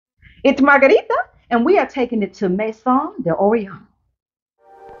It's Margarita, and we are taking it to Maison de Orient.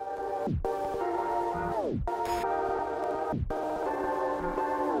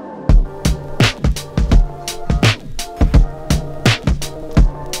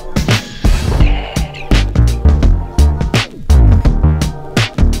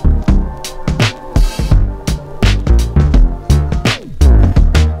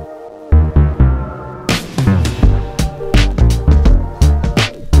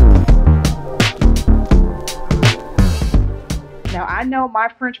 Now, I know my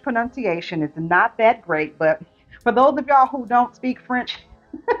French pronunciation is not that great, but for those of y'all who don't speak French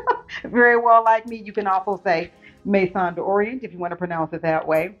very well like me, you can also say Maison de Orient if you want to pronounce it that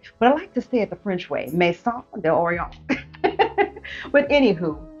way. But I like to say it the French way, Maison de Orient. But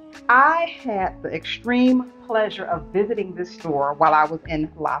anywho, I had the extreme pleasure of visiting this store while I was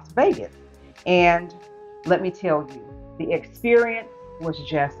in Las Vegas. And let me tell you, the experience was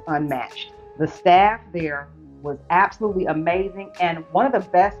just unmatched. The staff there was absolutely amazing. And one of the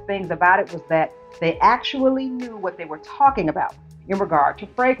best things about it was that they actually knew what they were talking about in regard to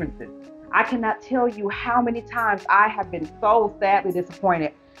fragrances. I cannot tell you how many times I have been so sadly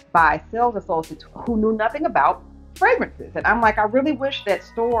disappointed by sales associates who knew nothing about fragrances. And I'm like, I really wish that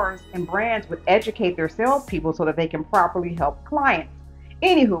stores and brands would educate their salespeople so that they can properly help clients.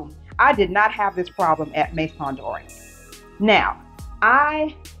 Anywho, I did not have this problem at Maison d'Orient. Now,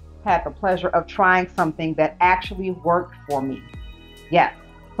 I had the pleasure of trying something that actually worked for me. Yes.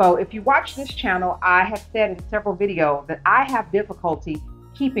 So if you watch this channel, I have said in several videos that I have difficulty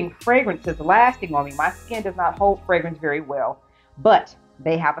keeping fragrances lasting on me. My skin does not hold fragrance very well, but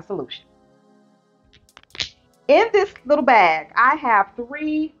they have a solution. In this little bag, I have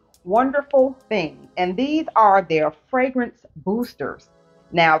three wonderful things, and these are their fragrance boosters.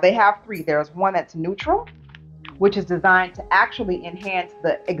 Now, they have three. There's one that's neutral, which is designed to actually enhance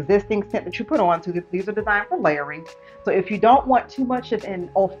the existing scent that you put on. So these are designed for layering. So if you don't want too much of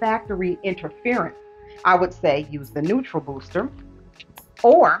an olfactory interference, I would say use the neutral booster.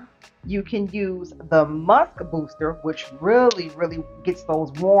 Or you can use the musk booster, which really gets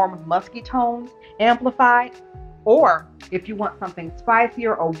those warm, musky tones amplified. Or if you want something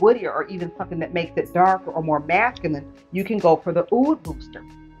spicier or woodier, or even something that makes it darker or more masculine, you can go for the oud booster.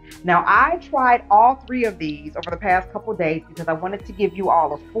 Now, I tried all three of these over the past couple of days because I wanted to give you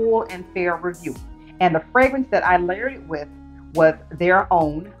all a full and fair review. And the fragrance that I layered it with was their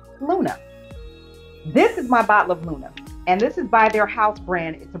own Luna. This is my bottle of Luna, and this is by their house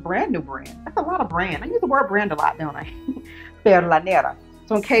brand. It's a brand new brand. That's a lot of brand. I use the word brand a lot, don't I? Perla.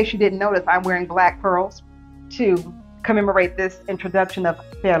 So in case you didn't notice, I'm wearing black pearls to commemorate this introduction of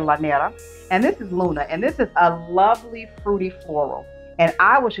Perla. And this is Luna, and this is a lovely fruity floral. And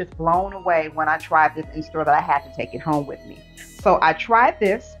I was just blown away when I tried this in store that I had to take it home with me. So I tried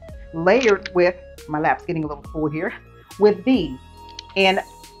this layered with, my lap's getting a little full here, with these. And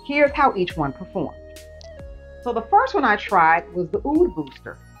here's how each one performed. So the first one I tried was the Oud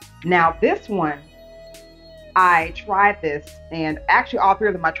Booster. Now this one, I tried this, and actually all three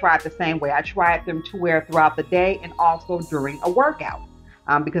of them I tried the same way. I tried them to wear throughout the day and also during a workout.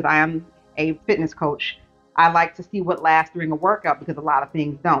 Because I am a fitness coach, I like to see what lasts during a workout because a lot of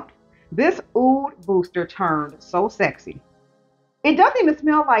things don't. This Oud Booster turned so sexy. It doesn't even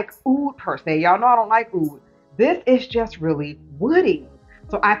smell like oud per se. Y'all know I don't like oud. This is just really woody.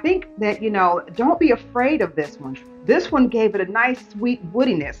 So I think that, don't be afraid of this one. This one gave it a nice sweet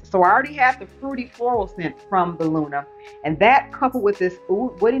woodiness. So I already had the fruity floral scent from the Luna. And that coupled with this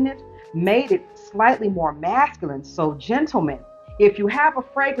oud woodiness made it slightly more masculine. So gentlemen, if you have a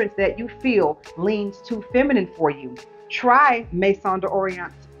fragrance that you feel leans too feminine for you, try Maison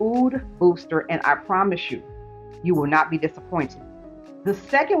d'Orient's Oud Booster, and I promise you, you will not be disappointed. The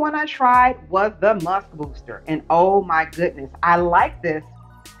second one I tried was the Musk Booster, and oh my goodness, I like this.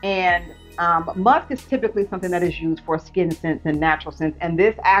 And musk is typically something that is used for skin scents and natural scents, and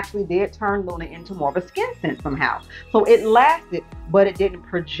this actually did turn Luna into more of a skin scent somehow. So it lasted, but it didn't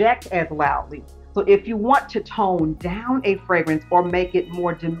project as loudly. So if you want to tone down a fragrance or make it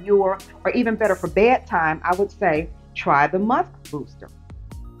more demure, or even better for bedtime, I would say try the Musk Booster.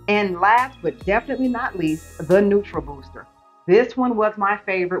 And last but definitely not least, the Neutral Booster. This one was my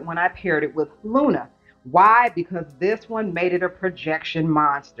favorite when I paired it with Luna. Why? Because this one made it a projection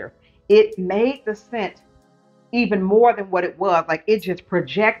monster. It made the scent even more than what it was. Like, it just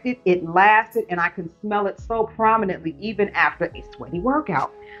projected, it lasted, and I can smell it so prominently even after a sweaty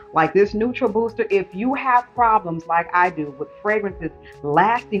workout. Like this Neutral Booster, if you have problems like I do with fragrances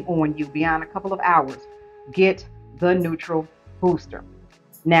lasting on you beyond a couple of hours, get the Neutral Booster.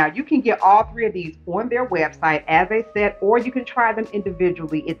 Now, you can get all three of these on their website as a set, or you can try them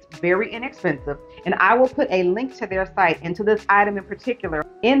individually. It's very inexpensive. And I will put a link to their site and to this item in particular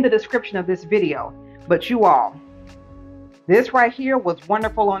in the description of this video. But you all, this right here was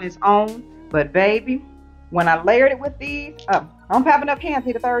wonderful on its own. But baby, when I layered it with these, I don't have enough hands,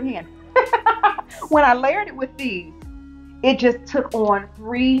 need a third hand. When I layered it with these, it just took on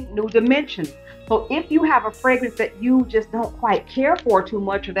 3 new dimensions. So if you have a fragrance that you just don't quite care for too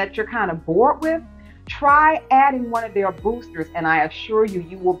much, or that you're kind of bored with, try adding one of their boosters, and I assure you,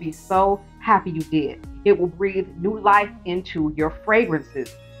 you will be so happy you did. It will breathe new life into your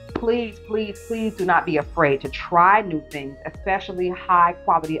fragrances. Please, please, please do not be afraid to try new things, especially high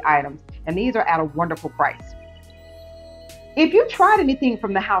quality items. And these are at a wonderful price. If you tried anything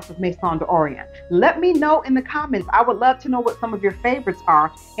from the house of Maison d'Orient, let me know in the comments. I would love to know what some of your favorites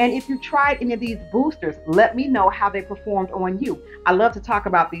are. And if you tried any of these boosters, let me know how they performed on you. I love to talk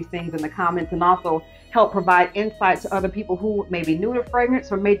about these things in the comments, and also help provide insight to other people who may be new to fragrance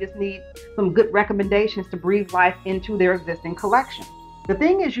or may just need some good recommendations to breathe life into their existing collection. The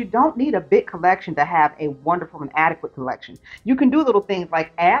thing is, you don't need a big collection to have a wonderful and adequate collection. You can do little things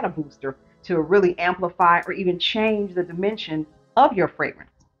like add a booster to really amplify or even change the dimension of your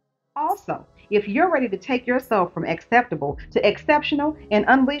fragrance. Also, if you're ready to take yourself from acceptable to exceptional and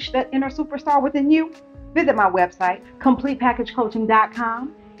unleash that inner superstar within you, visit my website,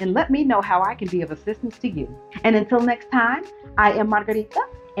 completepackagecoaching.com, and let me know how I can be of assistance to you. And until next time, I am Margarita,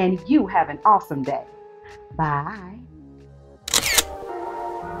 and you have an awesome day. Bye.